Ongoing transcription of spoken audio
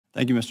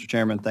Thank you, Mr.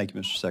 Chairman. Thank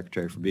you, Mr.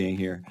 Secretary, for being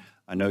here.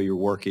 I know you're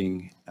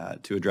working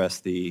to address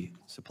the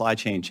supply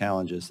chain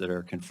challenges that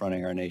are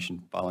confronting our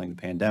nation following the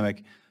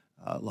pandemic.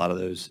 A lot of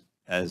those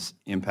as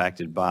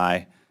impacted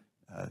by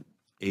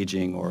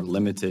aging or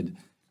limited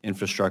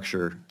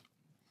infrastructure.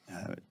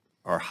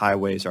 Our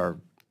highways, our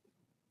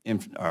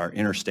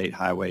interstate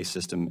highway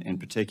system in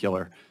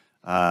particular,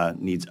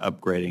 needs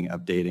upgrading,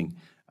 updating.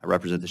 I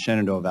represent the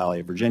Shenandoah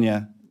Valley of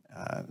Virginia,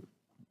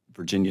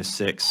 Virginia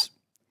 6,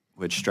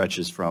 which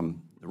stretches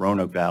from the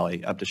Roanoke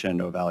Valley up to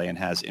Shenandoah Valley and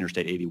has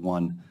Interstate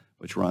 81,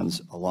 which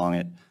runs along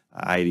it.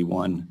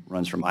 I-81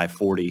 runs from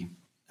I-40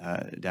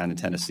 down to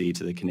Tennessee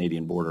to the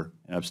Canadian border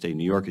in upstate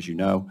New York, as you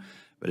know.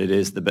 But it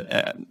is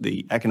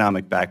the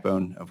economic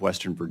backbone of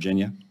Western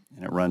Virginia,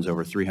 and it runs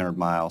over 300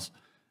 miles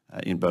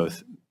in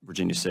both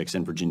Virginia 6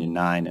 and Virginia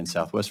 9 and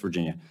Southwest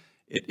Virginia.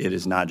 It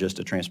is not just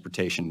a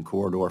transportation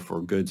corridor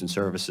for goods and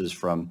services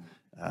from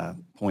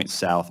points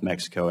south,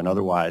 Mexico, and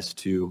otherwise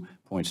to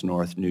points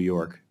north, New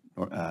York,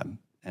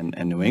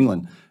 and New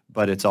England,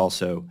 but it's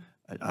also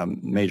a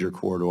major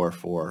corridor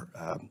for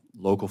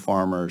local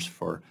farmers,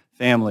 for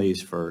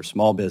families, for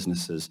small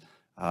businesses.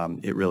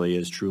 It really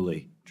is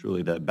truly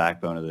the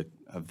backbone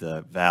of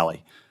the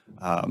valley.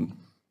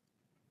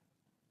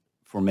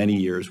 For many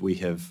years, we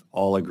have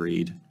all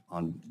agreed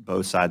on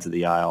both sides of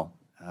the aisle,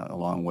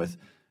 along with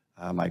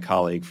my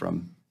colleague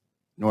from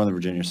Northern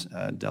Virginia,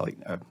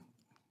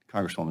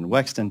 Congresswoman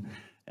Wexton,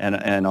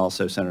 and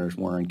also Senators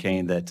Warner and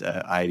Kane, that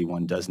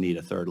I-81 does need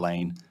a third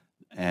lane.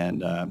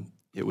 And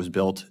it was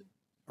built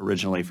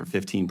originally for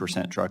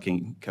 15%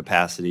 trucking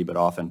capacity, but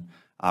often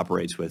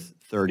operates with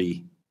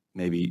 30,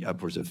 maybe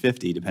upwards of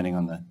 50, depending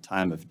on the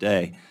time of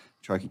day,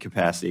 trucking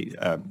capacity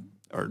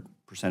or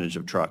percentage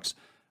of trucks.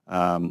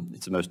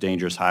 It's the most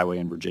dangerous highway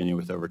in Virginia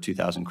with over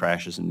 2,000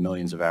 crashes and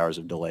millions of hours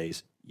of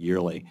delays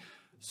yearly.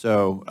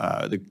 So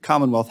the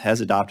Commonwealth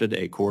has adopted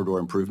a corridor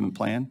improvement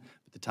plan,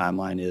 but the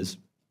timeline is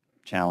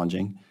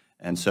challenging.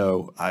 And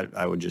so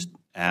I would just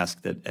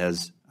ask that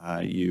as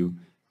you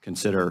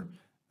consider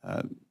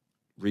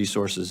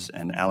resources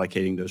and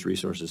allocating those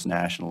resources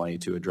nationally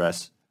to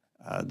address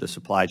the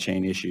supply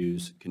chain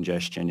issues,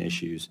 congestion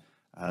issues,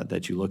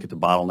 that you look at the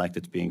bottleneck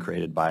that's being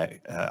created by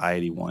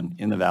I-81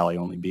 in the valley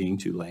only being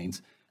 2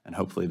 lanes, and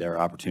hopefully there are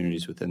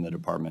opportunities within the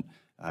department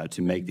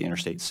to make the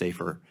interstate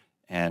safer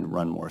and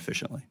run more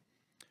efficiently.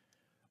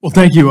 Well,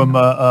 thank you. I'm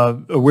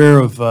aware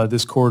of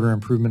this corridor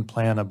improvement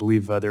plan. I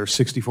believe there are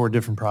 64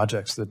 different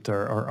projects that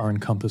are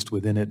encompassed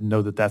within it, and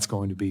know that that's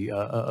going to be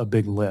a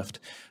big lift.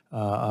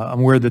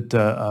 I'm aware that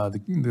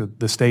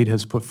the state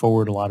has put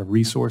forward a lot of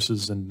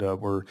resources, and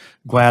we're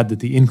glad that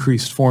the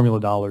increased formula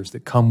dollars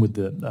that come with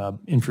the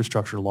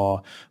infrastructure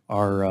law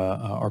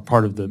are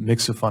part of the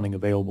mix of funding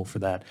available for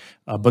that.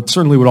 But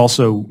certainly would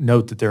also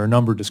note that there are a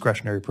number of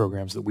discretionary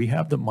programs that we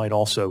have that might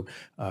also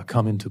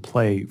come into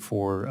play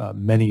for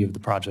many of the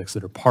projects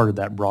that are part of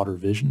that broader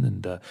vision,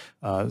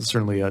 and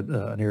certainly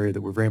an area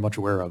that we're very much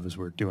aware of as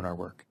we're doing our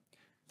work.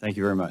 Thank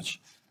you very much.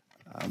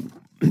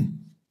 Let's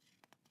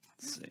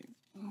see.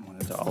 I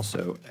wanted to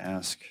also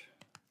ask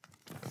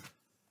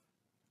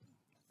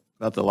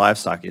about the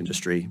livestock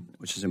industry,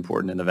 which is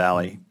important in the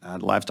valley.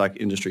 The livestock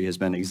industry has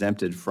been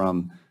exempted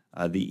from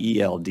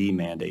the ELD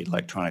mandate,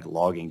 electronic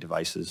logging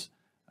devices,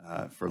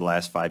 for the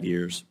last 5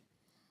 years.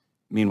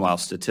 Meanwhile,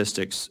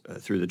 statistics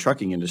through the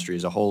trucking industry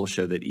as a whole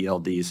show that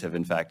ELDs have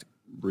in fact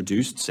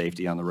reduced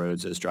safety on the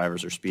roads as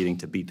drivers are speeding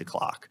to beat the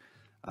clock.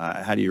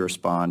 How do you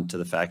respond to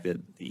the fact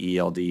that the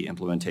ELD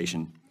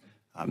implementation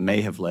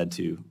may have led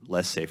to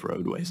less safe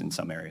roadways in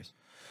some areas?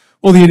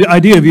 Well, the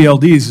idea of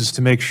ELDs is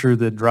to make sure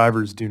that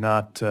drivers do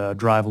not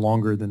drive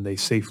longer than they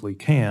safely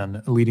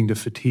can, leading to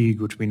fatigue,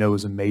 which we know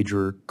is a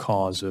major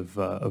cause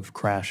of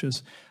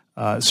crashes.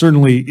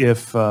 Certainly,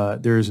 if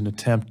there is an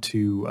attempt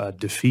to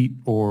defeat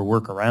or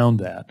work around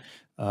that,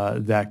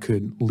 that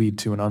could lead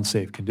to an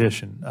unsafe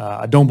condition.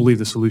 I don't believe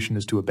the solution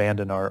is to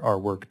abandon our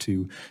work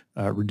to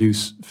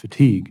reduce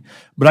fatigue.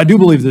 But I do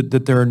believe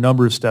that there are a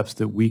number of steps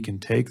that we can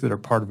take that are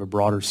part of a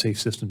broader safe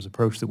systems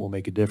approach that will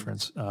make a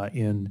difference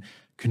in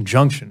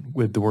conjunction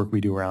with the work we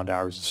do around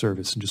hours of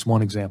service. And just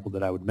one example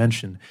that I would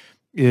mention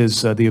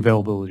is the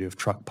availability of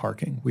truck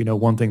parking. We know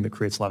one thing that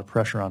creates a lot of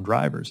pressure on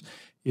drivers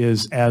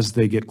is as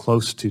they get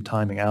close to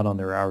timing out on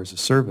their hours of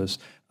service,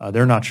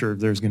 they're not sure if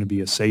there's going to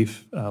be a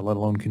safe, let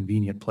alone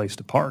convenient place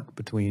to park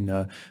between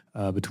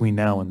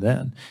now and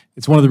then.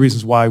 It's one of the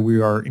reasons why we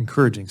are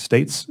encouraging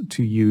states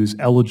to use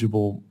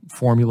eligible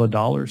formula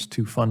dollars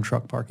to fund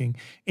truck parking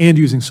and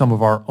using some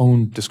of our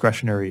own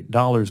discretionary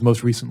dollars,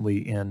 most recently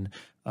in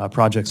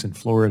projects in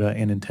Florida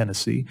and in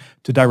Tennessee,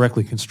 to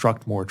directly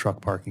construct more truck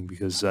parking,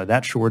 because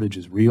that shortage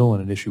is real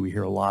and an issue we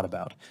hear a lot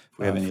about. If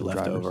we have any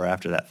left over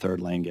after that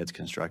third lane gets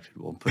constructed,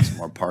 we'll put some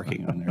more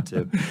parking on there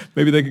too.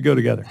 Maybe they could go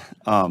together.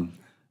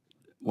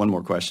 One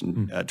more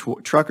question.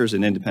 Truckers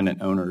and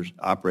independent owners,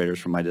 operators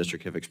from my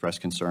district have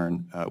expressed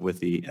concern with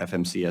the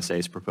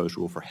FMCSA's proposed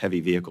rule for heavy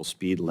vehicle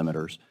speed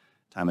limiters.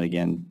 Time and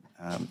again,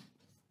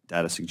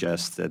 data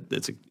suggests that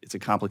it's a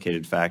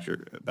complicated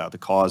factor about the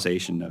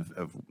causation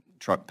of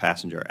truck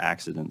passenger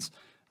accidents.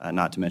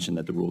 not to mention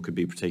that the rule could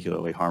be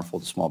particularly harmful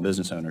to small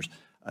business owners.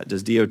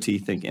 Does DOT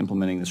think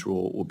implementing this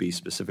rule will be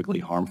specifically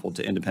harmful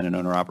to independent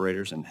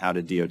owner-operators, and how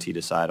did DOT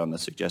decide on the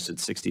suggested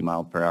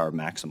 60-mile-per-hour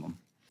maximum?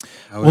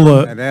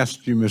 I'd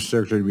asked you, Mr.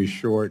 Secretary, to be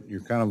short.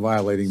 You're kind of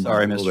violating.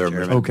 Sorry, my rule Mr. there,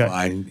 Chairman. Okay.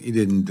 Cline. He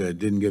didn't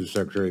give the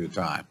Secretary the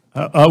time.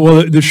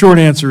 Well, the short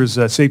answer is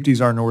safety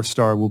is our North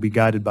Star. We'll be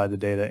guided by the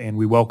data, and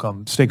we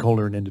welcome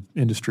stakeholder and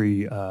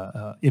industry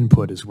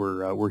input as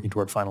we're working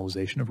toward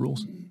finalization of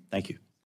rules. Thank you.